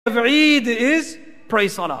of Eid is pray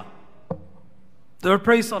salah. They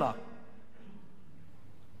pray salah.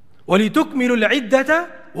 وَلِتُكْمِلُوا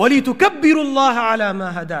الْعِدَّةَ وَلِتُكَبِّرُوا اللَّهَ عَلَى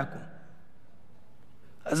مَا هَدَاكُمْ.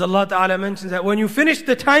 As Allah Ta'ala mentions that when you finish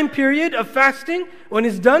the time period of fasting, when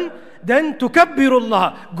it's done, then تُكَبِّرُوا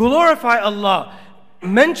اللَّهَ, glorify Allah.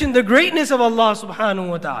 Mention the greatness of Allah Subhanahu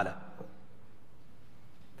wa Ta'ala.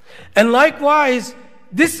 And likewise,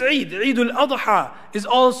 this Eid, Eid al-Adha, is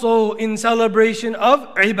also in celebration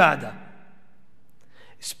of ibadah.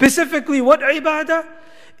 Specifically, what ibadah?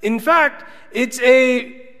 In fact, it's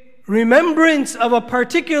a remembrance of a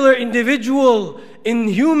particular individual in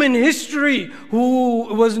human history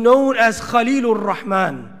who was known as Khalilur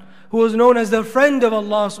Rahman, who was known as the friend of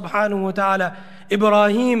Allah Subhanahu wa Ta'ala,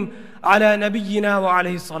 Ibrahim ala nabiyyina wa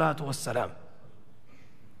alayhi salatu wassalam,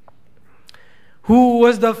 who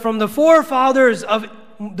was from the forefathers of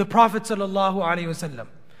the Prophet sallallahu alaihi wasallam,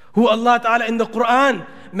 who Allah Ta'ala in the Quran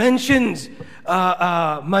mentions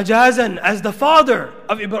majazan as the father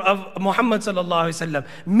of Muhammad sallallahu alaihi wasallam.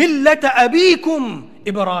 Millata abikum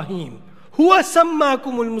Ibrahim, huwa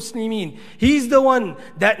sammakumul muslimin. He's the one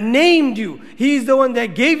that named you. He's the one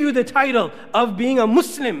that gave you the title of being a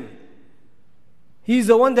Muslim. He's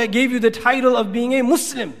the one that gave you the title of being a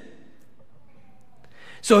Muslim.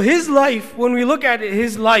 So his life, when we look at it,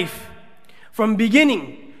 his life, from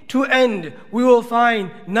beginning to end, we will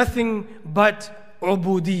find nothing but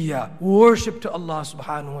ubudiyya, worship to Allah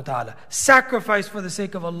subhanahu wa ta'ala, sacrifice for the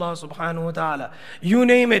sake of Allah subhanahu wa ta'ala. You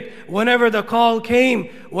name it, whenever the call came,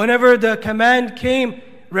 whenever the command came,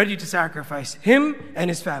 ready to sacrifice. Him and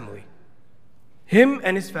his family. Him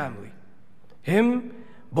and his family. Him,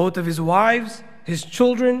 both of his wives, his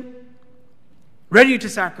children, ready to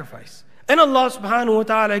sacrifice. And Allah subhanahu wa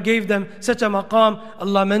ta'ala gave them such a maqam.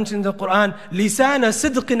 Allah mentioned in the Quran, Lisana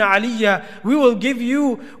sidqin aliyya. We will give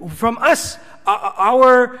you from us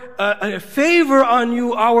our favor on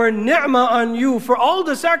you, our ni'mah on you for all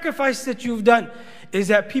the sacrifice that you've done, is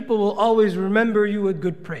that people will always remember you with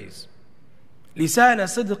good praise. Lisana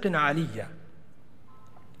sidqin aliyya.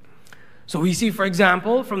 So we see, for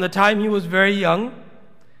example, from the time he was very young,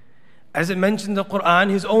 as it mentioned in the Quran,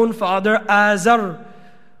 his own father, Azar,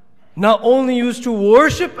 not only used to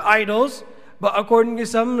worship idols, but according to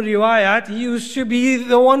some riwayat, he used to be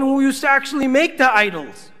the one who used to actually make the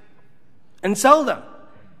idols and sell them.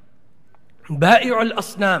 Ba'i'ul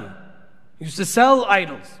asnam, used to sell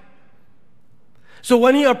idols. So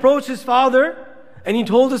when he approached his father, and he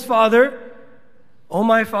told his father, "Oh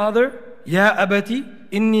my father, ya abati,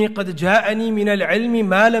 inni qad ja'ani min al-ilmi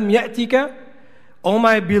ma lam ya'tika." Oh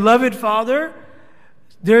my beloved father,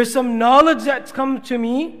 there's some knowledge that's come to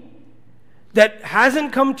me that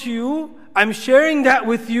hasn't come to you. I'm sharing that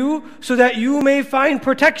with you so that you may find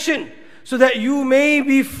protection, so that you may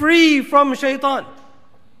be free from shaitan.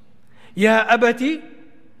 Ya abati,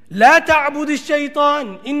 la ta'bud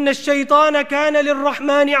ash-shaytan, inna ash-shaytana kana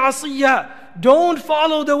lir-rahmani 'asiyya. Don't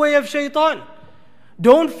follow the way of shaitan.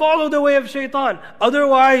 Don't follow the way of shaitan.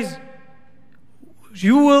 Otherwise,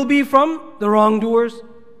 you will be from the wrongdoers.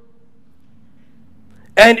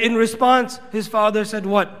 And in response, his father said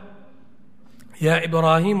what? Ya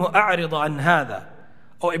Ibrahim, a'rid an hadha.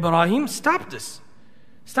 Oh Ibrahim, stop this.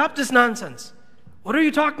 Stop this nonsense. What are you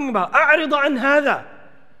talking about? A'rid an hadha.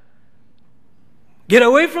 Get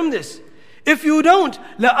away from this. If you don't,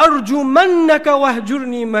 لَأَرْجُمَنَّكَ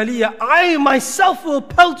وَهْجُرْنِي مَلِيًّا. I myself will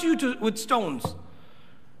pelt you with stones.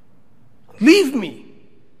 Leave me.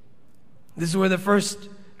 This is where the first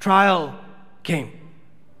trial came.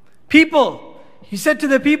 People, he said to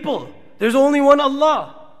the people, there's only one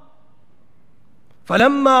Allah.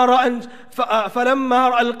 فَلَمَّا رَأَى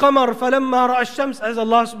الْقَمَرَ فَلَمَّا رَأَى الشَّمْسَ. As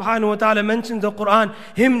Allah subhanahu wa ta'ala mentioned in the Quran,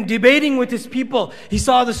 him debating with his people. He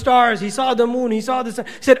saw the stars, he saw the moon, he saw the sun.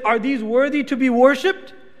 He said, are these worthy to be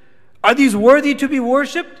worshipped? Are these worthy to be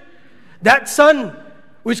worshipped? That sun,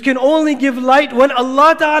 which can only give light when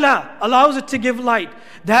Allah ta'ala allows it to give light.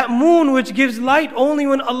 That moon which gives light only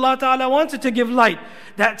when Allah ta'ala wants it to give light.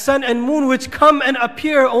 That sun and moon which come and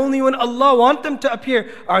appear only when Allah wants them to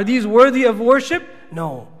appear. Are these worthy of worship?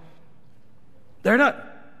 No. They're not.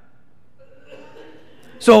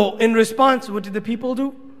 So in response, what did the people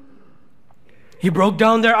do? He broke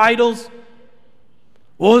down their idols.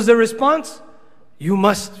 What was the response? You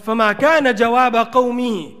must. فَمَا كَانَ جَوَابَ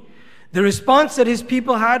قَوْمِهِ. The response that his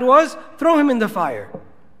people had was, throw him in the fire.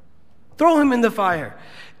 Throw him in the fire.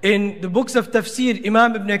 In the books of tafsir,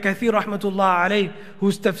 Imam Ibn Kathir rahmatullah alayh,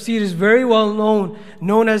 whose tafsir is very well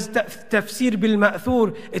known as tafsir bil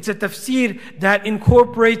ma'thur. It's a tafsir that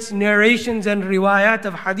incorporates narrations and riwayat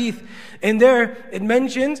of hadith. And there it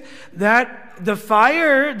mentions that the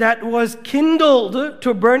fire that was kindled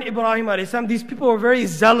to burn Ibrahim alayhi salam, these people were very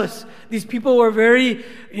zealous. These people were very,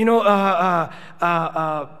 they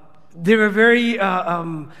were very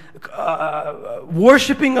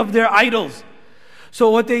worshipping of their idols. So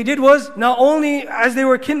what they did was, not only as they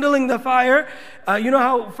were kindling the fire, you know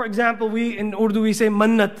how, for example, in Urdu we say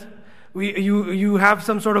mannat. You have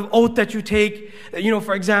some sort of oath that you take.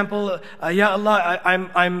 For example, Ya Allah,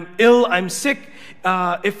 I'm ill, I'm sick.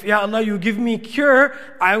 If Ya Allah, you give me cure,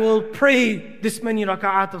 I will pray this many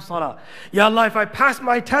raka'at of salah. Ya Allah, if I pass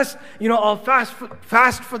my test, I'll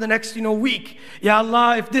fast for the next week. Ya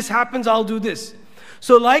Allah, if this happens, I'll do this.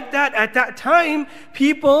 So like that, at that time,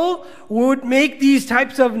 people would make these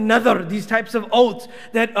types of nadhr, these types of oaths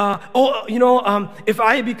that, if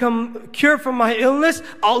I become cured from my illness,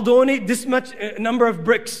 I'll donate this much number of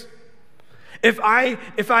bricks. If I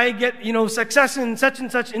get, success in such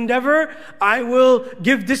and such endeavor, I will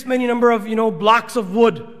give this many number of, blocks of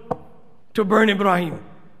wood to burn Ibrahim.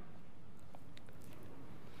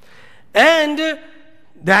 And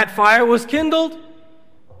that fire was kindled.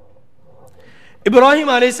 Ibrahim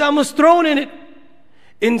alayhi salam was thrown in it.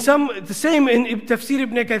 In Tafsir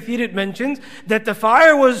Ibn Kathir it mentions that the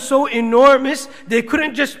fire was so enormous, they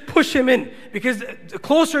couldn't just push him in, because the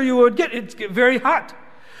closer you would get, it's very hot.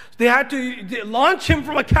 They had to launch him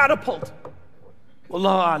from a catapult.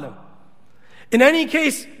 Wallahu alam. In any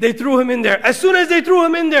case, they threw him in there. As soon as they threw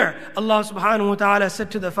him in there, Allah subhanahu wa ta'ala said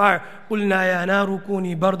to the fire, قُلْنَا يَا نَارُ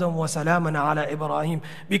كُونِي بَرْدًا وَسَلَامًا عَلَى إِبْرَاهِيمَ.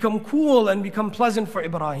 Become cool and become pleasant for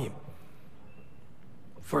Ibrahim.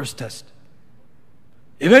 First test.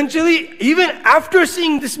 Eventually, even after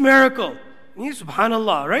seeing this miracle,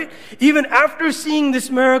 subhanallah, right? Even after seeing this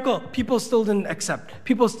miracle, people still didn't accept.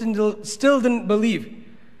 People still didn't believe.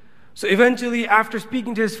 So eventually, after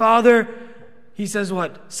speaking to his father, he says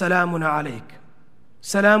what? Salamun alayk.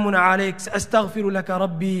 Salamun alayk. Astaghfiru laka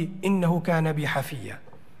rabbi innahu kana bi hafiyya.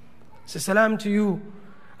 Say salam to you.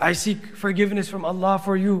 I seek forgiveness from Allah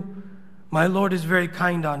for you. My Lord is very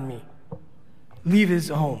kind on me. Leaves his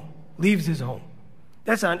home.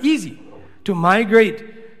 That's not easy. To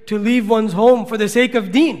migrate, to leave one's home for the sake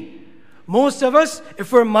of deen. Most of us,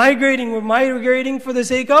 if we're migrating for the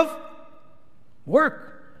sake of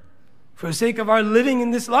work, for the sake of our living in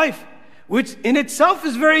this life, which in itself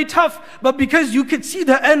is very tough, but because you could see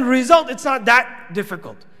the end result, it's not that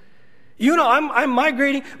difficult. I'm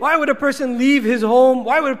migrating. Why would a person leave his home?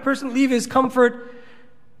 Why would a person leave his comfort?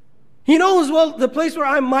 He knows, well, the place where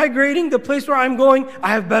I'm migrating, the place where I'm going, I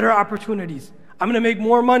have better opportunities. I'm going to make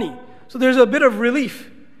more money. So there's a bit of relief.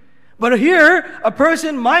 But here, a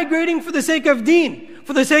person migrating for the sake of deen,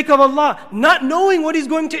 for the sake of Allah, not knowing what he's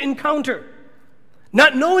going to encounter,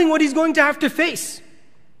 not knowing what he's going to have to face.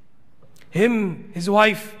 Him, his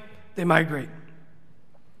wife, they migrate.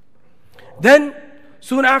 Then,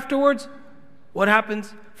 soon afterwards, what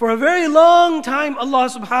happens? For a very long time, Allah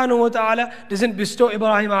subhanahu wa ta'ala doesn't bestow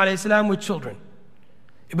Ibrahim alayhi salam with children.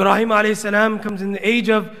 Ibrahim alayhi salam comes in the age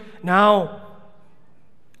of now,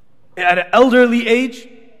 at an elderly age,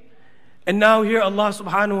 and now here Allah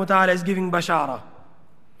subhanahu wa ta'ala is giving bashara.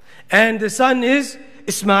 And the son is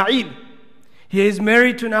Ismail. He is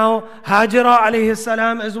married to now Hajara alayhi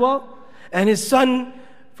salam as well. And his son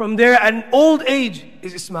from there at an old age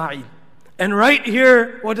is Ismail. And right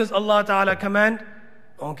here, what does Allah ta'ala command?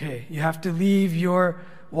 Okay, you have to leave your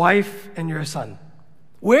wife and your son.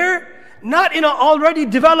 Where? Not in an already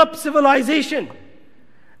developed civilization.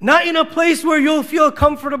 Not in a place where you'll feel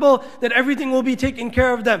comfortable that everything will be taken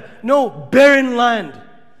care of them. No, barren land.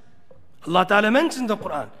 Allah Ta'ala mentions in the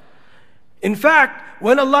Quran. In fact,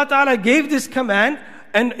 when Allah Ta'ala gave this command,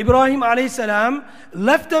 and Ibrahim alayhi salam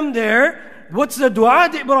left them there, what's the dua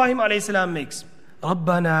that Ibrahim alayhi salam makes?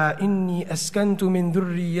 رَبَّنَا إِنِّي أَسْكَنْتُ مِنْ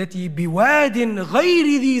ذُرِّيَّتِي بِوَادٍ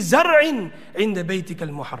غَيْرِ ذِي زَرْعٍ عِنْدَ بَيْتِكَ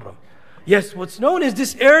الْمُحَرَّمِ. Yes, what's known as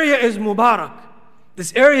this area is Mubarak.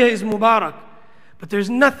 This area is Mubarak. But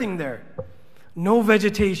there's nothing there. No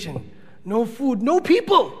vegetation, no food, no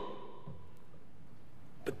people.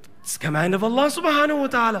 But it's command of Allah subhanahu wa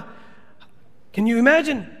ta'ala. Can you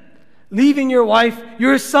imagine leaving your wife,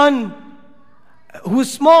 your son,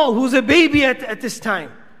 who's small, who's a baby at this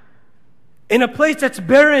time, in a place that's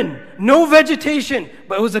barren, no vegetation,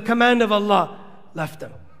 but it was a command of Allah, left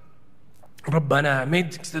them. ربنا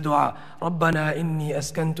made the dua ربنا إني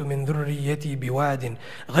أسكنت من ذريتي بواد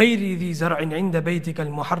غير ذي زرع عند بيتك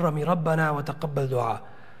المحرم ربنا وتقبل دعاء.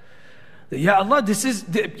 Ya Allah,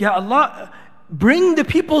 Ya Allah, bring the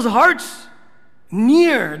people's hearts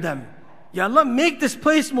near them. Ya Allah, make this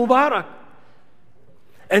place Mubarak.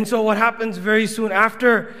 And so what happens very soon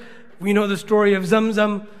after, we know the story of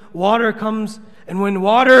Zamzam, water comes. And when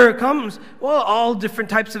water comes, well, all different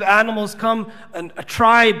types of animals come. And a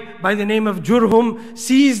tribe by the name of Jurhum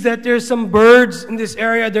sees that there's some birds in this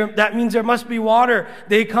area. That means there must be water.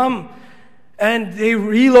 They come and they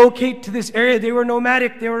relocate to this area. They were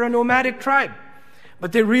nomadic. They were a nomadic tribe.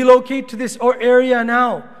 But they relocate to this area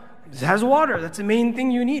now. It has water. That's the main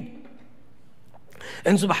thing you need.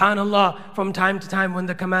 And subhanAllah, from time to time when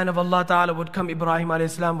the command of Allah Ta'ala would come, Ibrahim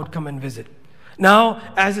a.s. would come and visit. Now,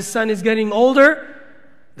 as his son is getting older,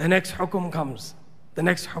 the next hukum comes. The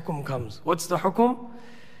next hukum comes. What's the hukum?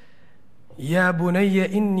 Ya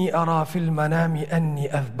bunayya inni ara fil manami anni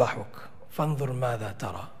azbahuk. Fanzur madha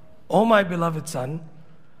tara. Oh my beloved son,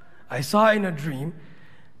 I saw in a dream,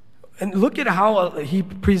 and look at how he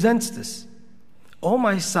presents this. Oh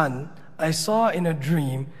my son, I saw in a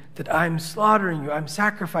dream that I'm slaughtering you, I'm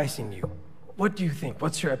sacrificing you. What do you think?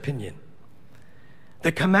 What's your opinion?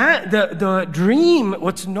 The dream,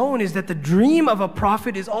 what's known is that the dream of a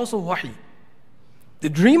prophet is also wahi. The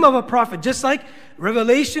dream of a prophet, just like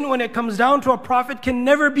revelation when it comes down to a prophet can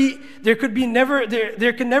never be, there can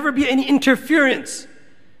never be any interference.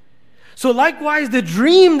 So likewise, the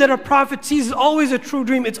dream that a prophet sees is always a true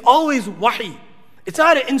dream. It's always wahi. It's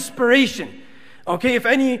not an inspiration. Okay, if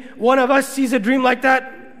any one of us sees a dream like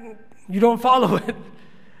that, you don't follow it.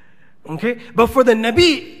 Okay, but for the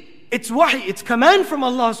Nabi, it's wahi, it's command from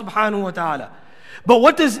Allah subhanahu wa ta'ala. But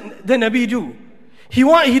what does the Nabi do? He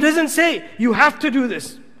doesn't say, you have to do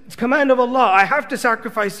this. It's command of Allah, I have to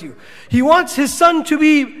sacrifice you. He wants his son to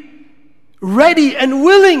be ready and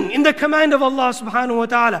willing in the command of Allah subhanahu wa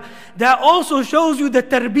ta'ala. That also shows you the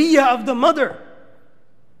tarbiyah of the mother.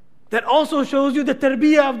 That also shows you the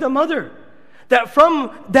tarbiyah of the mother. That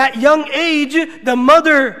from that young age, the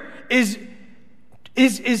mother is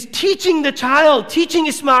teaching the child, teaching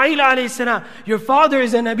Ismail alayhi salam. Your father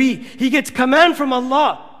is a Nabi. He gets command from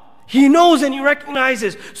Allah. He knows and he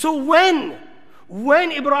recognizes. So when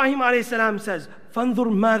Ibrahim alayhi salam says, فَانظُرْ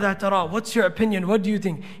مَاذَا تَرَى, what's your opinion? What do you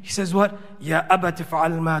think? He says what? يَا أَبَتِ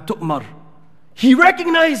فَعَلْ مَا تُؤْمَرْ. He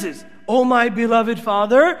recognizes, oh my beloved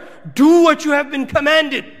father, do what you have been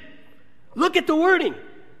commanded. Look at the wording.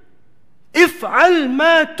 إِفْعَلْ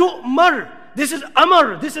مَا تُؤْمَرْ. This is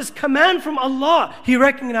amr, this is command from Allah. He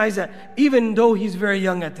recognized that even though he's very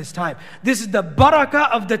young at this time. This is the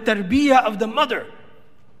barakah of the tarbiyah of the mother.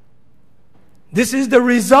 This is the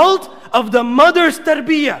result of the mother's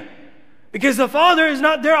tarbiyah. Because the father is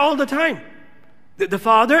not there all the time. The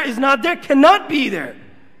father is not there, cannot be there.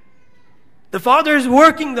 The father is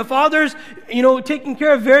working, the father's taking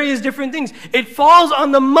care of various different things. It falls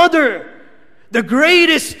on the mother. The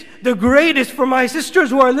greatest for my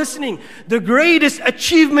sisters who are listening, the greatest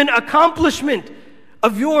achievement, accomplishment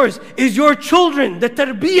of yours is your children, the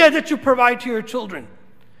tarbiyah that you provide to your children.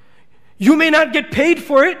 You may not get paid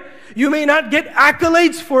for it, you may not get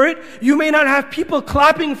accolades for it, you may not have people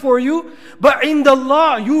clapping for you, but in the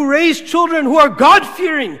law, you raise children who are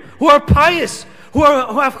God-fearing, who are pious, who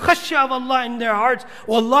have khashya of Allah in their hearts.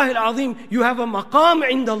 Wallahi al-azim, you have a maqam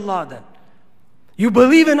in Allah then. You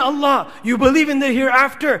believe in Allah, you believe in the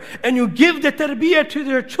hereafter, and you give the tarbiyah to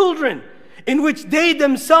their children, in which they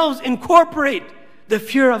themselves incorporate the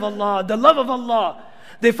fear of Allah, the love of Allah.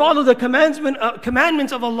 They follow the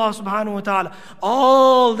commandments of Allah subhanahu wa ta'ala.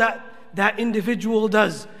 All that individual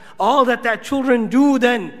does, all that children do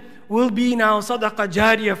then, will be now sadaqah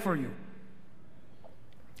jariyah for you.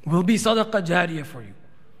 Will be sadaqah jariyah for you.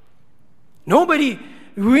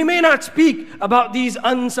 We may not speak about these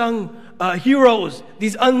unsung heroes,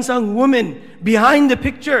 these unsung women behind the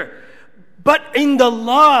picture, but in the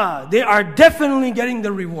law, they are definitely getting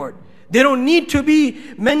the reward. They don't need to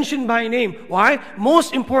be mentioned by name. Why?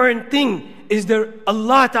 Most important thing is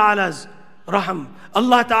Allah Ta'ala's raham,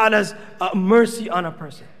 Allah Ta'ala's mercy on a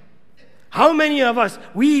person. How many of us,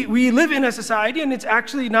 we live in a society, and it's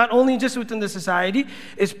actually not only just within the society,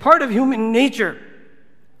 it's part of human nature.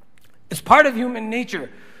 It's part of human nature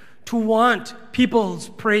to want people's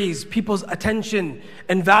praise, people's attention,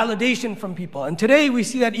 and validation from people. And today we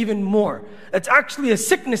see that even more. It's actually a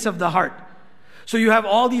sickness of the heart. So you have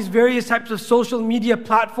all these various types of social media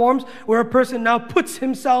platforms where a person now puts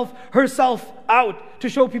herself out to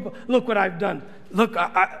show people, look what I've done. Look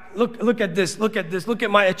at this, look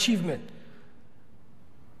at my achievement.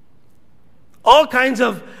 All kinds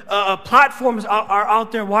of platforms are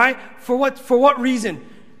out there. Why? For what reason?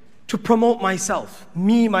 To promote myself,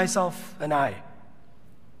 me, myself, and I.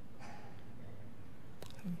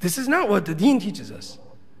 This is not what the deen teaches us.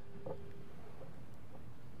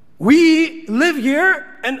 We live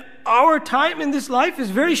here, and our time in this life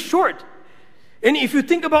is very short. And if you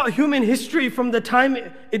think about human history from the time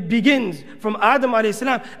it begins, from Adam alayhi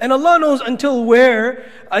salam, and Allah knows until where,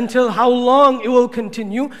 until how long it will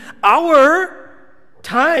continue, our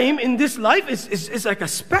time in this life is like a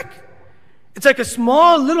speck. It's like a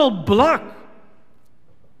small little block.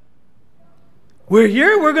 We're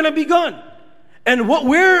here, we're going to be gone. And what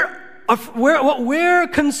we're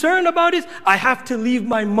concerned about is, I have to leave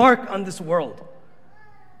my mark on this world.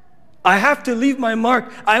 I have to leave my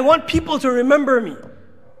mark. I want people to remember me.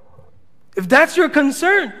 If that's your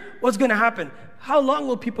concern, what's going to happen? How long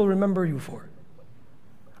will people remember you for?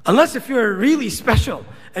 Unless if you're really special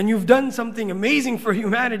and you've done something amazing for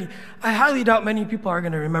humanity, I highly doubt many people are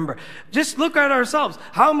going to remember. Just look at ourselves.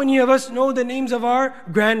 How many of us know the names of our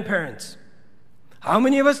grandparents? How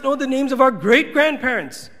many of us know the names of our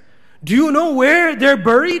great-grandparents? Do you know where they're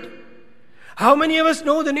buried? How many of us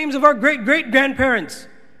know the names of our great-great-grandparents?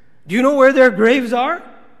 Do you know where their graves are?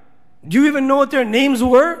 Do you even know what their names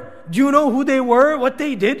were? Do you know who they were, what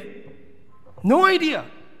they did? No idea.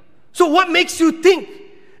 So what makes you think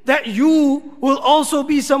that you will also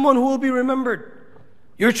be someone who will be remembered?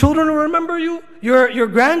 Your children will remember you? Your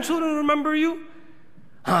grandchildren will remember you?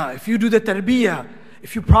 If you do the tarbiyah,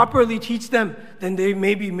 if you properly teach them, then they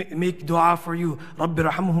maybe make dua for you. رَبِّ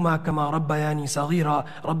رَحَمْهُمَا كَمَا رَبَّيَانِي صَغِيرًا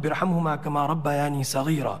رَبِّ رَحَمْهُمَا كَمَا رَبَّيَانِي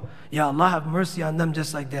صَغِيرًا. Ya Allah, have mercy on them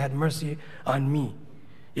just like they had mercy on me.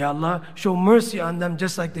 Ya Allah, show mercy on them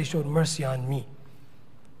just like they showed mercy on me.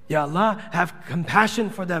 Ya Allah, have compassion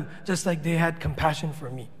for them just like they had compassion for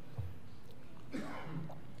me.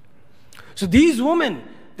 So these women,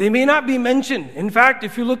 they may not be mentioned. In fact,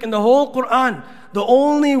 if you look in the whole Quran, the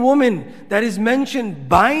only woman that is mentioned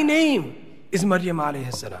by name is Maryam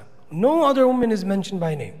alayhi salam. No other woman is mentioned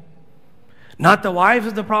by name. Not the wives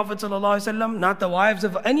of the Prophet ﷺ, not the wives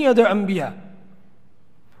of any other Anbiya.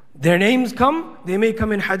 Their names come, they may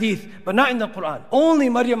come in hadith, but not in the Quran. Only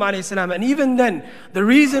Maryam alayhi salam. And even then, the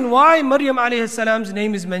reason why Maryam alayhi salam's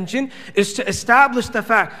name is mentioned is to establish the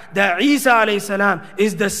fact that Isa alayhi salam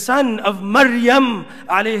is the son of Maryam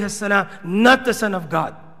alayhi salam, not the son of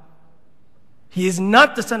God. He is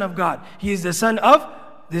not the son of God. He is the son of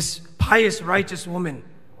this pious, righteous woman.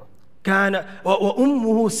 كَانَ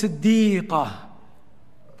وَأُمُّهُ صِدِّيقَةٌ,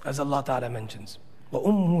 as Allah Ta'ala mentions.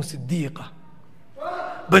 وَأُمُّهُ صِدِّيقَةٌ.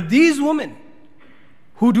 But these women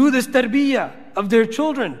who do this tarbiyah of their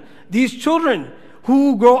children, these children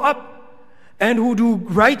who grow up and who do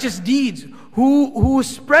righteous deeds, who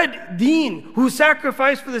spread deen, who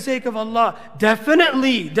sacrifice for the sake of Allah,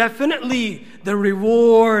 definitely the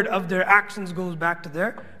reward of their actions goes back to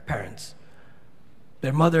their parents,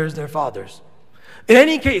 their mothers, their fathers. In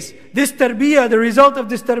any case, this tarbiyah, the result of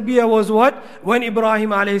this tarbiyah was what? When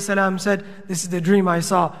Ibrahim alayhi salam said, this is the dream I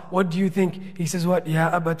saw, what do you think? He says what?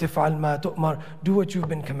 Ya abati fa'al ma tu'mar. Do what you've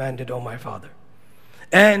been commanded, O my father.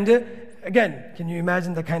 And again, can you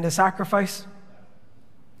imagine the kind of sacrifice?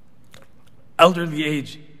 Elderly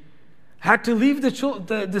age. Had to leave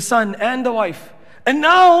the son and the wife. And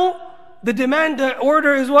now, the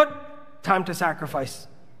order is what? Time to sacrifice.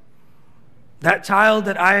 That child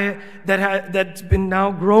that's been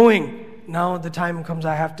now growing, now the time comes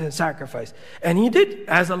I have to sacrifice. And he did,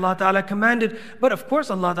 as Allah Ta'ala commanded. But of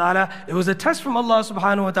course Allah Ta'ala, it was a test from Allah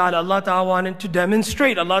Subhanahu Wa Ta'ala. Allah Ta'ala wanted to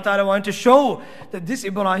demonstrate, Allah Ta'ala wanted to show that this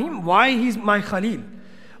Ibrahim, why he's my Khalil.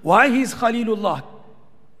 Why he's Khalilullah.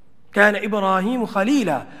 كان إبراهيم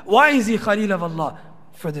خليلا. Why is he Khalil of Allah?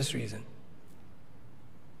 For this reason.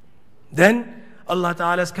 Then Allah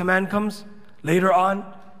Ta'ala's command comes later on.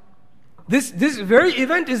 This very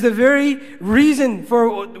event is the very reason for,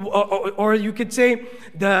 or you could say,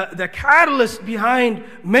 the catalyst behind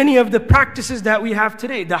many of the practices that we have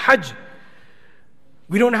today, the Hajj.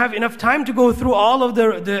 We don't have enough time to go through all of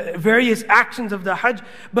the various actions of the Hajj,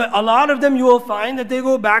 but a lot of them you will find that they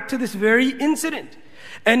go back to this very incident.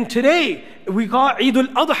 And today, we call Eid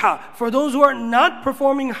al-Adha. For those who are not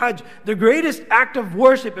performing Hajj, the greatest act of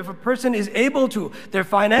worship, if a person is able to, they're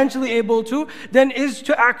financially able to, then is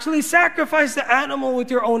to actually sacrifice the animal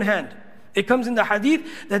with your own hand. It comes in the hadith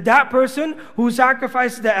that person who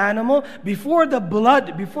sacrifices the animal, before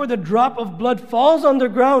the drop of blood falls on the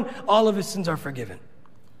ground, all of his sins are forgiven.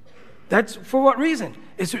 That's for what reason?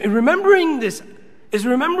 It's remembering this. It's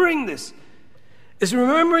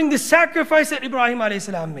remembering the sacrifice that Ibrahim a.s.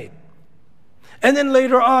 made. And then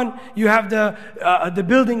later on, you have the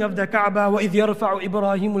building of the Kaaba. وَإِذْ يَرْفَعُ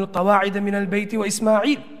إِبْرَاهِيمُ الْقَوَاعِدَ مِنَ الْبَيْتِ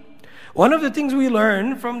وَإِسْمَاعِيلُ. One of the things we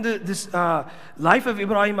learn from this life of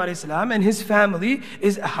Ibrahim a.s. and his family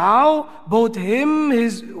is how both him,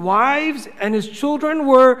 his wives, and his children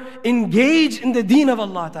were engaged in the deen of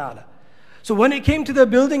Allah Ta'ala. So when it came to the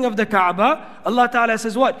building of the Kaaba, Allah Ta'ala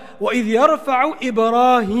says what? وَإِذْ يَرْفَعُ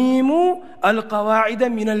إِبْرَاهِيمُ الْقَوَاعِدَ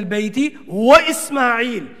مِنَ الْبَيْتِ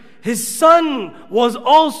وَإِسْمَاعِيلُ. His son was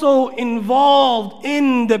also involved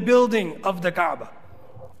in the building of the Kaaba.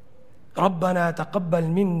 رَبَّنَا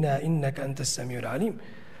تَقَبَّلْ مِنَّا إِنَّكَ أَنْتَ السَّمِيعُ الْعَلِيمُ.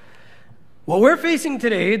 What we're facing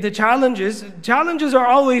today, the challenges are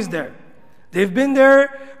always there. They've been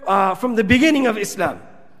there from the beginning of Islam.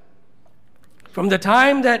 From the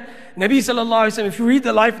time that Nabi sallallahu alaihi wasallam, if you read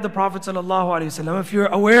the life of the Prophet sallallahu alaihi wasallam, if you're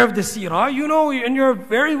aware of the seerah, you know and you're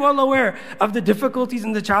very well aware of the difficulties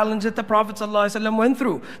and the challenge that the Prophet sallallahu alaihi wasallam went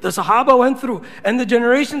through, the Sahaba went through, and the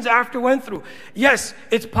generations after went through. Yes,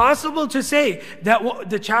 it's possible to say that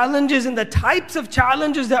the challenges and the types of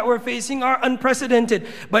challenges that we're facing are unprecedented,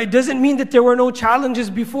 but it doesn't mean that there were no challenges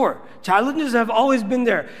before. Challenges have always been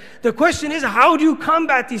there. The question is, how do you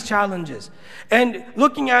combat these challenges? And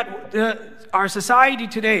looking at our society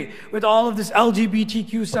today, with all of this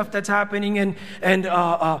LGBTQ stuff that's happening, and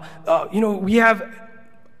we have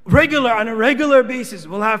on a regular basis,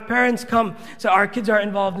 we'll have parents come say, our kids are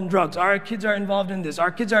involved in drugs, our kids are involved in this,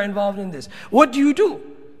 our kids are involved in this. What do you do?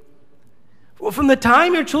 Well, from the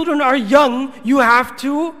time your children are young, you have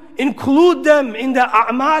to include them in the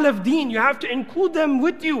a'mal of deen. You have to include them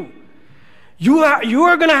with you. You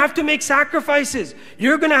are going to have to make sacrifices.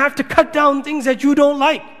 You're going to have to cut down things that you don't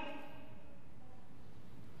like.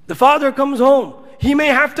 The father comes home. He may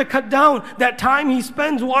have to cut down that time he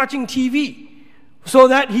spends watching TV so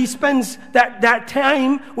that he spends that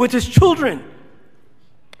time with his children.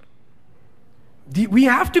 We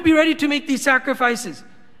have to be ready to make these sacrifices.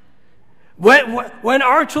 When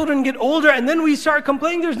our children get older and then we start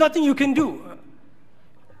complaining, there's nothing you can do.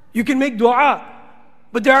 You can make dua.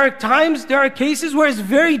 But there are cases where it's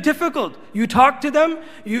very difficult. You talk to them,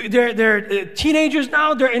 they're teenagers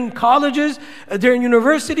now, they're in colleges, they're in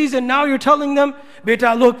universities, and now you're telling them,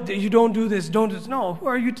 Beta, look, you don't do this, don't do this. No, who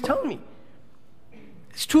are you to tell me?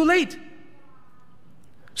 It's too late.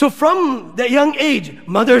 So from the young age,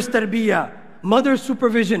 mother's tarbiyah, mother's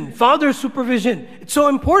supervision, father's supervision, it's so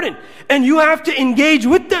important. And you have to engage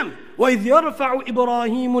with them. وَإِذْ يَرْفَعُ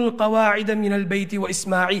إِبْرَاهِيمُ الْقَوَاعِدَ مِنَ الْبَيْتِ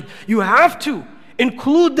وَإِسْمَاعِيلُ. You have to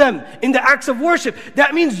include them in the acts of worship.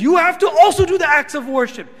 That means you have to also do the acts of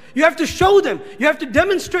worship. You have to show them. You have to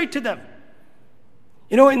demonstrate to them.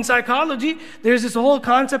 You know, in psychology, there's this whole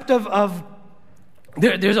concept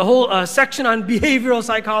there's a whole section on behavioral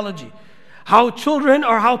psychology. How children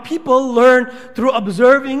or how people learn through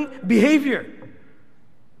observing behavior.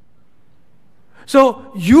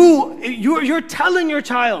 So you're telling your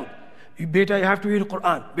child, Beta, you have to read the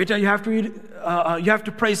Quran. Beta, you have to read, you have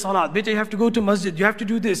to pray salat. Beta, you have to go to masjid. You have to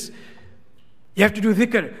do this. You have to do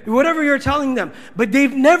dhikr. Whatever you're telling them. But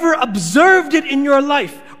they've never observed it in your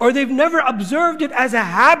life. Or they've never observed it as a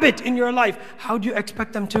habit in your life. How do you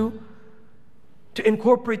expect them to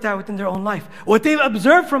incorporate that within their own life? What they've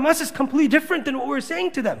observed from us is completely different than what we're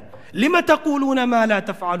saying to them. لِمَ تَقُولُونَ مَا لَا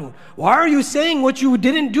تَفْعَلُونَ. Why are you saying what you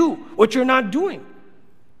didn't do, what you're not doing?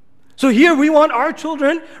 So here we want our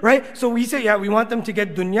children, right? So we say, yeah, we want them to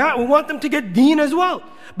get dunya, we want them to get deen as well.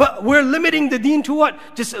 But we're limiting the deen to what?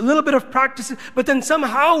 Just a little bit of practice. But then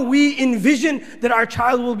somehow we envision that our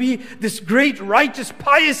child will be this great, righteous,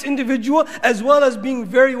 pious individual, as well as being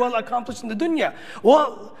very well accomplished in the dunya.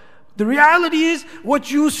 Well, the reality is, what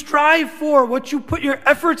you strive for, what you put your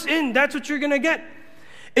efforts in, that's what you're going to get.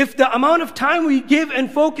 If the amount of time we give and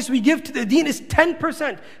focus we give to the deen is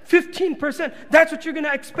 10%, 15%, that's what you're going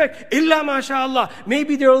to expect. Illa mashallah.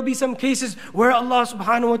 Maybe there will be some cases where Allah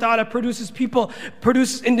subhanahu wa ta'ala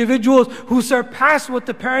produces individuals who surpass what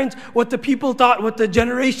the parents, what the people thought, what the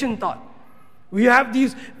generation thought. We have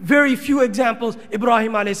these very few examples,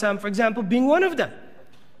 Ibrahim alayhi salam, for example, being one of them.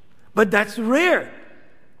 But that's rare.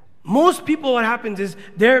 Most people, what happens is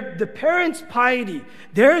the parents' piety,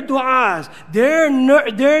 their du'as, their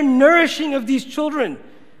nourishing of these children,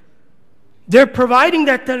 their providing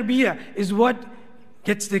that tarbiyah is what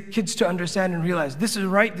gets the kids to understand and realize this is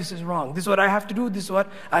right, this is wrong, this is what I have to do, this is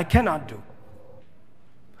what I cannot do.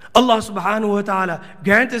 Allah subhanahu wa ta'ala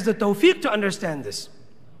grant us the tawfiq to understand this.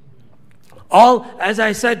 All, as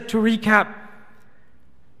I said, to recap,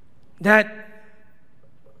 that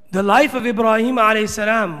the life of Ibrahim alayhi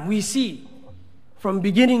salam, we see from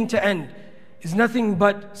beginning to end, is nothing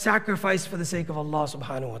but sacrifice for the sake of Allah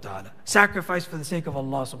subhanahu wa ta'ala. Sacrifice for the sake of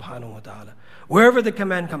Allah subhanahu wa ta'ala. Wherever the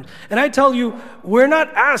command comes. And I tell you, we're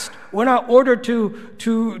not asked, we're not ordered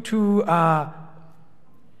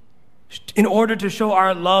in order to show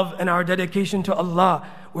our love and our dedication to Allah,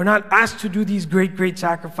 We're not asked to do these great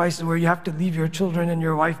sacrifices where you have to leave your children and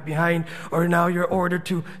your wife behind, or now you're ordered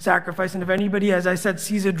to sacrifice. And if anybody, as I said,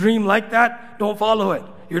 sees a dream like that, don't follow it.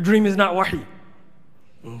 Your dream is not wahi.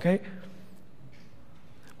 Okay?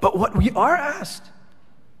 But what we are asked,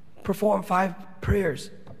 perform 5 prayers.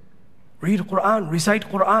 Read Quran, recite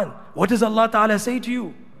Quran. What does Allah Ta'ala say to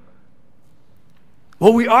you?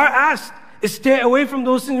 What we are asked is stay away from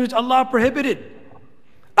those things which Allah prohibited.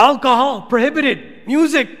 Alcohol, prohibited.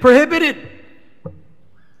 Music, prohibited.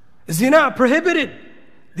 Zina, prohibited.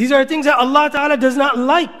 These are things that Allah Ta'ala does not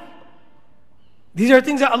like. These are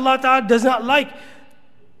things that Allah Ta'ala does not like.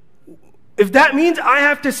 If that means I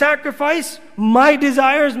have to sacrifice my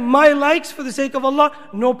desires, my likes for the sake of Allah,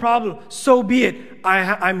 no problem. So be it.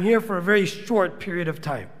 I'm here for a very short period of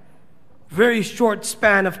time. Very short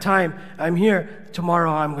span of time. I'm here.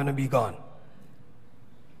 Tomorrow I'm going to be gone.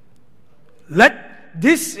 Let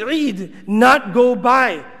this Eid not go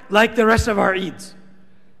by like the rest of our Eids.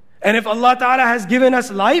 And if Allah Ta'ala has given us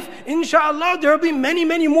life, inshallah there will be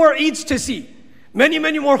many more Eids to see. Many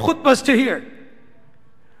more khutbahs to hear.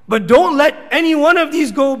 But don't let any one of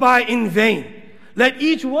these go by in vain. Let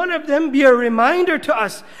each one of them be a reminder to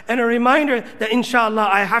us, and a reminder that inshallah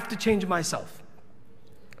I have to change myself.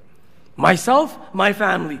 Myself, my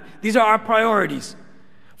family. These are our priorities.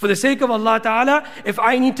 For the sake of Allah Ta'ala, if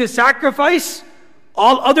I need to sacrifice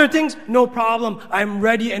all other things, no problem. I'm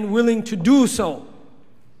ready and willing to do so.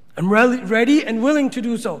 I'm ready and willing to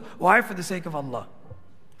do so. Why? For the sake of Allah.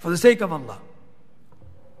 For the sake of Allah.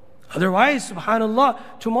 Otherwise, subhanallah,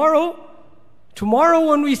 tomorrow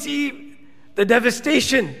when we see the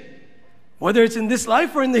devastation, whether it's in this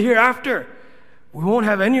life or in the hereafter, we won't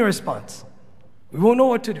have any response. We won't know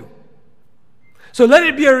what to do. So let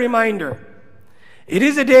it be a reminder. It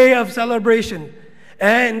is a day of celebration.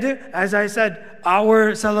 And as I said,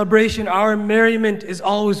 our celebration, our merriment is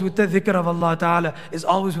always with the dhikr of Allah Ta'ala, is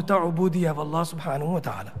always with the ubudiyyah of Allah Subhanahu wa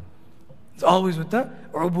Ta'ala. It's always with the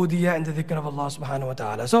ubudiyyah and the dhikr of Allah Subhanahu wa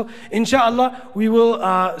Ta'ala. So inshallah, we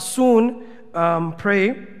will soon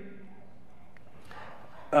pray.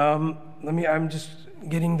 I'm just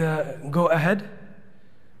getting the go ahead.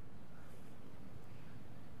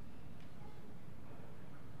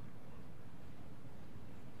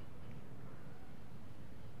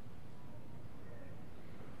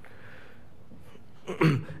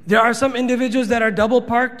 There are some individuals that are double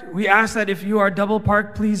parked. We ask that if you are double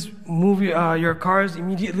parked, please move your cars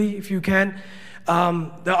immediately if you can.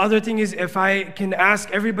 The other thing is, if I can ask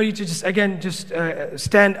everybody to just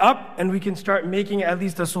stand up, and we can start making at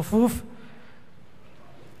least a sufuf.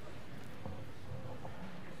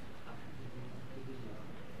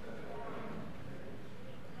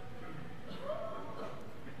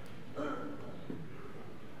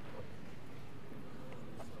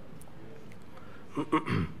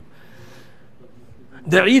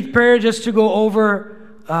 The Eid prayer, just to go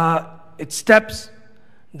over its steps.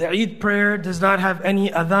 The Eid prayer does not have any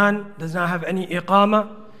adhan, does not have any iqama.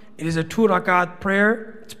 It is a 2 rakat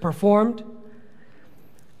prayer. It's performed.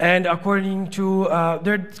 And according to,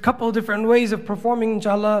 there are a couple of different ways of performing,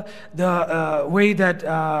 inshallah. The way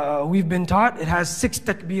that we've been taught, it has 6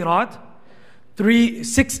 takbirat,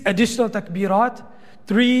 6 additional takbirat.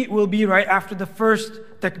 3 will be right after the first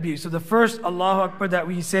takbir. So the first Allahu Akbar that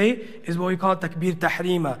we say is what we call takbir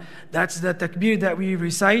tahrima. That's the takbir that we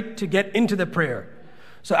recite to get into the prayer.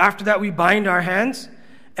 So after that we bind our hands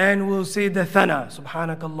and we'll say the thana,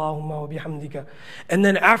 subhanakallahumma wa bihamdika. And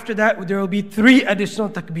then after that there will be 3 additional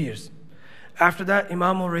takbirs. After that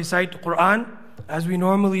Imam will recite Quran as we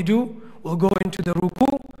normally do. We'll go into the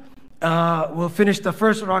ruku. We'll finish the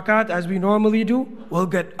first rakat as we normally do. We'll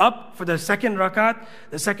get up for the second rakat.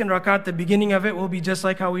 The second rakat, the beginning of it will be just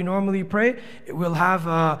like how we normally pray. It will have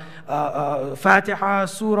Fatiha,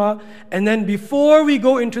 Surah. And then before we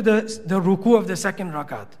go into the ruku of the second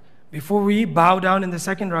rakat, before we bow down in the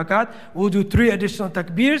second rakat, we'll do 3 additional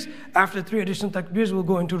takbirs. After 3 additional takbirs, we'll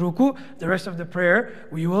go into ruku. The rest of the prayer,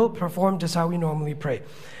 we will perform just how we normally pray.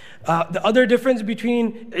 The other difference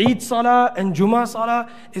between Eid Salah and Jummah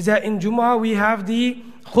Salah is that in Jummah we have the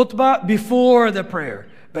khutbah before the prayer.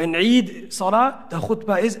 But in Eid Salah, the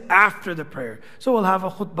khutbah is after the prayer. So we'll have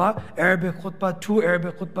a khutbah, Arabic khutbah, 2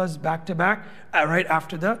 Arabic khutbahs back to back, right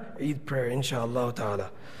after the Eid prayer, inshallah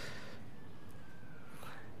ta'ala.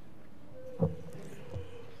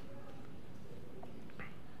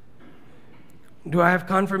 Do I have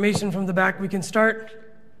confirmation from the back we can start?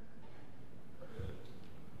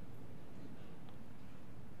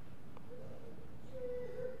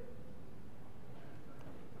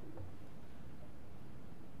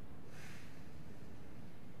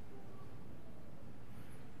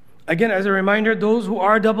 Again, as a reminder, those who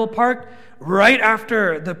are double parked, right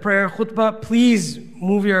after the prayer khutbah, please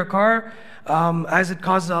move your car, as it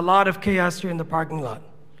causes a lot of chaos here in the parking lot.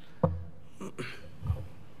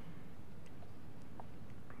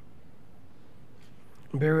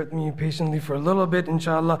 Bear with me patiently for a little bit,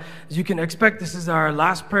 inshallah. As you can expect, this is our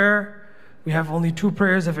last prayer. We have only 2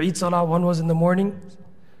 prayers of Eid Salah. One was in the morning.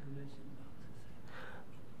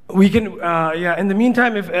 We can, in the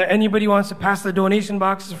meantime, if anybody wants to pass the donation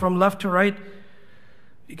boxes from left to right,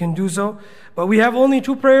 you can do so. But we have only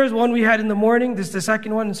 2 prayers. One we had in the morning, this is the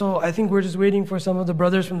second one. So I think we're just waiting for some of the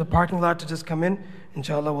brothers from the parking lot to just come in.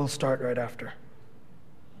 Inshallah, we'll start right after.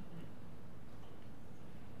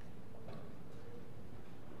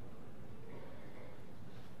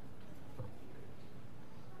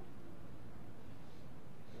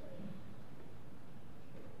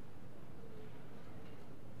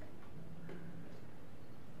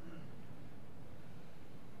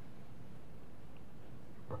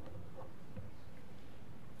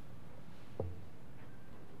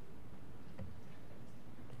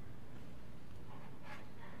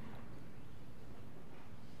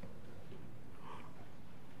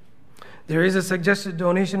 There is a suggested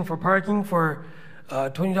donation for parking for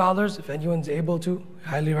 $20 if anyone's able to.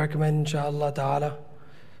 Highly recommend, inshallah ta'ala.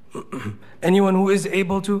 Anyone who is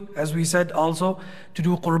able to, as we said also, to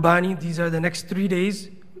do qurbani. These are the next 3 days.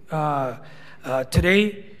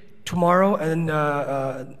 Today, tomorrow, and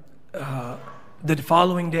the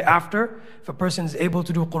following day after. If a person is able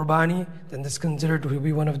to do qurbani, then this is considered to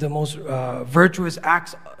be one of the most virtuous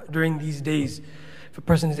acts during these days. If a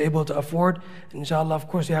person is able to afford, inshallah, of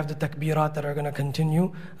course, you have the takbirat that are going to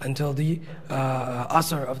continue until the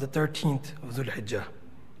Asr of the 13th of Dhul Hijjah.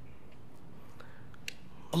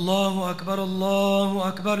 Allahu Akbar, Allahu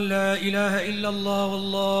Akbar, la ilaha illallah,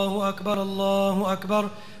 Allahu Akbar, Allahu Akbar.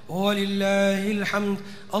 ولله الحمد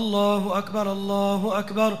الله أكبر الله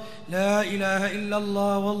أكبر لا إله إلا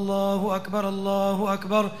الله والله أكبر الله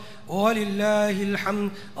أكبر ولله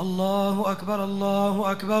الحمد الله أكبر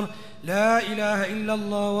الله أكبر لا إله إلا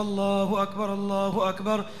الله والله أكبر الله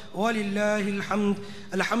أكبر ولله الحمد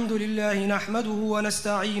الحمد لله نحمده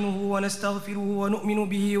ونستعينه ونستغفره ونؤمن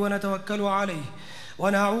به ونتوكل عليه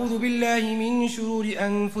ونعوذ بالله من شرور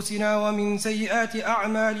أنفسنا ومن سيئات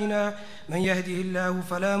أعمالنا من يهده الله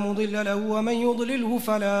فلا مضل له ومن يضلله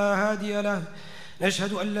فلا هادي له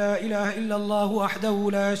نشهد أن لا إله إلا الله وحده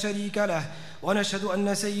لا شريك له ونشهد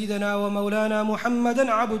أن سيدنا ومولانا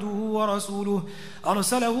محمدًا عبده ورسوله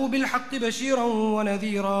أرسله بالحق بشيرًا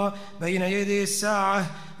ونذيرًا بين يدي الساعة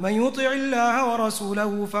من يطع الله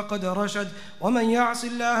ورسوله فقد رشد ومن يعص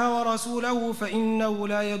الله ورسوله فإنه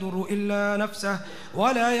لا يضر إلا نفسه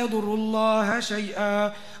ولا يضر الله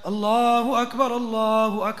شيئا الله أكبر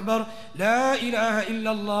الله أكبر لا إله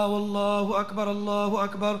إلا الله والله أكبر الله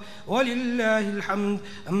أكبر ولله الحمد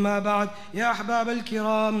أما بعد يا أحباب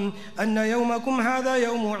الكرام أن يومكم هذا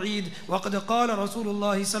يوم عيد وقد قال رسول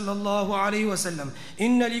الله صلى الله عليه وسلم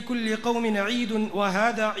إن لكل قوم عيد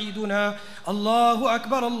وهذا عيدنا الله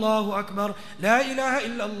أكبر الله أكبر لا إله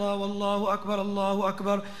إلا الله والله أكبر الله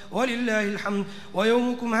أكبر ولله الحمد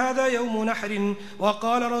ويومكم هذا يوم نحر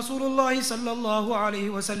وقال رسول الله صلى الله عليه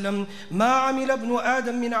وسلم ما عمل ابن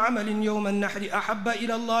آدم من عمل يوم النحر أحب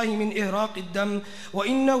إلى الله من إهراق الدم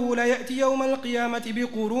وإنه ليأتي يوم القيامة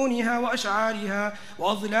بقرونها وأشعارها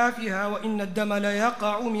وأظلافها وإن الدم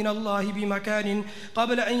ليقع من الله بمكان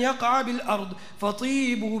قبل أن يقع بالأرض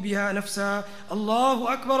فطيبوا بها نفسا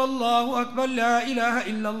الله أكبر الله أكبر لا إله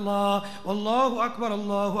إلا الله والله أكبر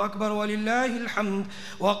الله أكبر ولله الحمد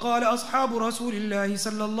وقال أصحاب رسول الله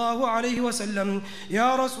صلى الله عليه وسلم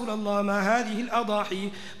يا رسول الله ما هذه الأضاحي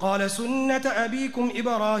قال سنة أبيكم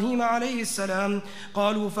إبراهيم عليه السلام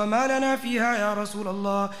قالوا فما لنا فيها يا رسول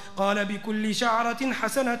الله قال بكل شعرة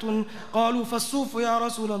حسنة قالوا فالصوف يا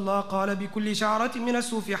رسول الله قال بكل شعرة من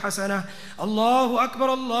الصوف حسنة الله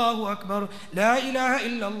أكبر الله أكبر لا إله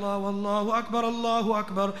إلا الله والله أكبر الله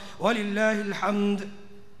أكبر ولله الحمد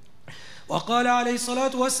وقال عليه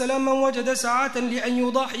الصلاة والسلام من وجد ساعة لأن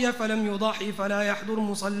يضحي فلم يضحي فلا يحضر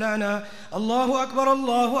مصلانا الله أكبر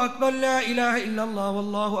الله أكبر لا إله إلا الله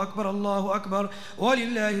والله أكبر الله أكبر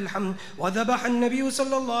ولله الحمد وذبح النبي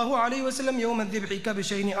صلى الله عليه وسلم يوم الذبح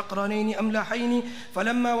كبشين أقرنين أملحين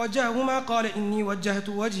فلما وجههما قال إني وجهت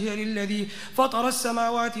وجهي للذي فطر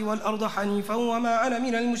السماوات والأرض حنيفا وما أنا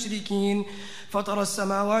من المشركين فطر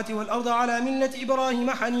السماوات والأرض على ملة إبراهيم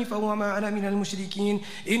حنيفا وما أنا من المشركين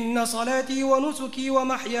إن صلاتي ونسكي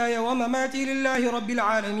ومحياي ومماتي لله رب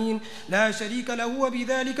العالمين لا شريك له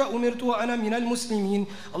وبذلك أمرت وأنا من المسلمين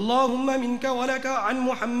اللهم منك ولك عن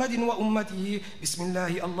محمد وأمته بسم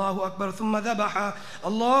الله الله أكبر ثم ذبح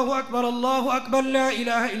الله أكبر الله أكبر لا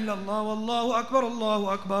إله إلا الله والله أكبر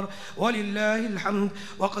الله أكبر ولله الحمد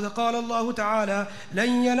وقد قال الله تعالى لن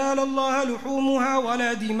ينال الله لحومها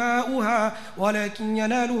ولا دماؤها ولكن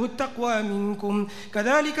يناله التقوى منكم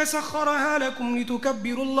كذلك سخرها لكم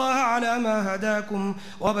لتكبروا الله على ما هداكم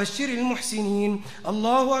وبشر المحسنين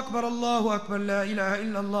الله أكبر لا إله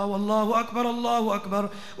إلا الله والله أكبر الله أكبر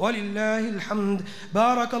ولله الحمد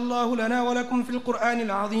بارك الله لنا ولكم في القرآن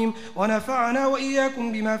العظيم ونفعنا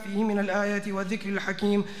وإياكم بما فيه من الآيات والذكر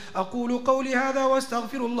الحكيم أقول قولي هذا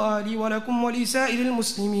واستغفر الله لي ولكم ولسائر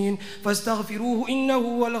المسلمين فاستغفروه إنه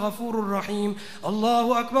هو الغفور الرحيم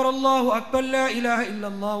الله أكبر لا إله إلا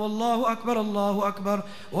الله والله أكبر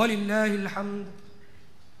ولله الحمد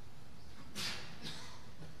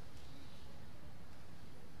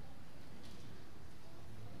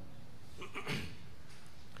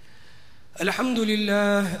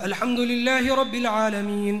الحمد لله رب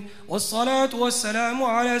العالمين والصلاة والسلام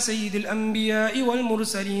على سيد الأنبياء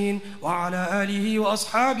والمرسلين وعلى آله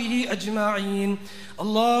وأصحابه أجمعين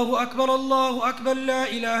الله أكبر لا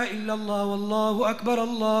إله إلا الله والله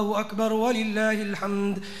أكبر ولله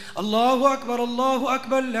الحمد الله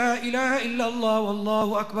أكبر لا إله إلا الله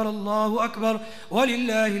والله أكبر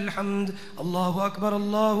ولله الحمد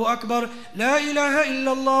الله أكبر لا إله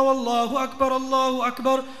إلا الله والله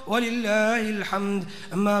أكبر ولله الحمد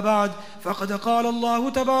أما بعد فقد قال الله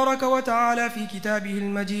تبارك وتعالى في كتابه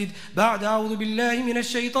المجيد بعد أعوذ بالله من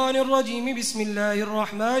الشيطان الرجيم بسم الله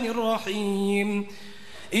الرحمن الرحيم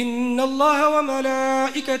إن الله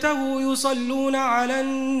وملائكته يصلون على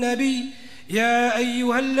النبي يا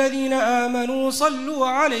أيها الذين آمنوا صلوا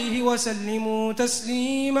عليه وسلموا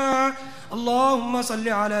تسليما اللهم صل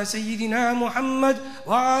على سيدنا محمد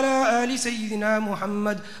وعلى آل سيدنا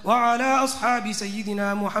محمد وعلى أصحاب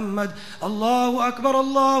سيدنا محمد الله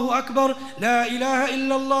أكبر لا إله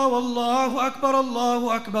إلا الله والله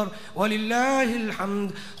أكبر ولله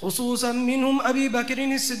الحمد خصوصا منهم أبي بكر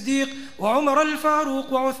الصديق وعمر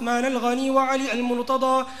الفاروق وعثمان الغني وعلي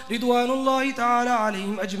المرتضى رضوان الله تعالى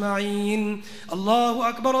عليهم أجمعين الله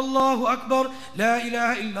أكبر لا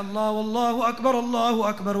إله إلا الله والله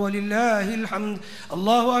أكبر ولله الحمد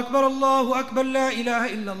الله أكبر لا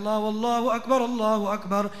إله إلا الله والله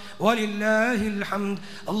أكبر ولله الحمد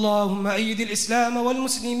اللهم أيد الإسلام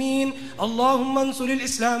والمسلمين اللهم انصر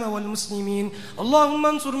الإسلام والمسلمين اللهم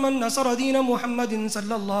انصر من نصر دين محمد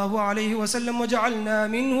صلى الله عليه وسلم وجعلنا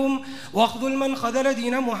منهم واخذل من خذل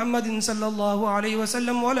دين محمد صلى الله عليه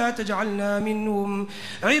وسلم ولا تجعلنا منهم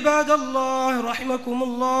عباد الله رحمكم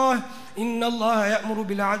الله إن الله يأمر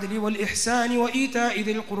بالعدل والإحسان وإيتاء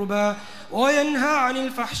ذي القربى وينهى عن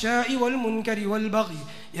الفحشاء والمنكر والبغي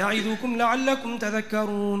يعظكم لعلكم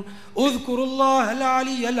تذكرون اذكروا الله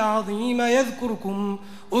العلي العظيم يذكركم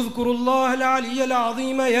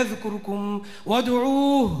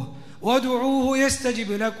وادعوه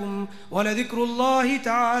يستجب لكم ولذكر الله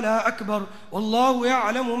تعالى أكبر والله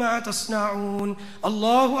يعلم ما تصنعون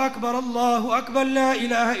الله أكبر لا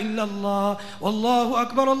إله إلا الله والله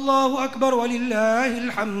أكبر ولله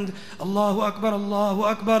الحمد الله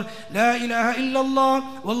أكبر لا إله إلا الله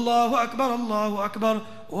والله أكبر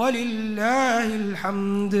ولله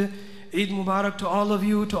الحمد Eid Mubarak to all of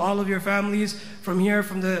you, to all of your families from here,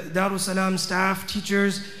 from the Darussalam staff,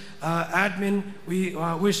 teachers, admin. We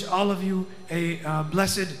wish all of you a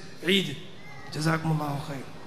blessed Eid. Jazakumullahu khair.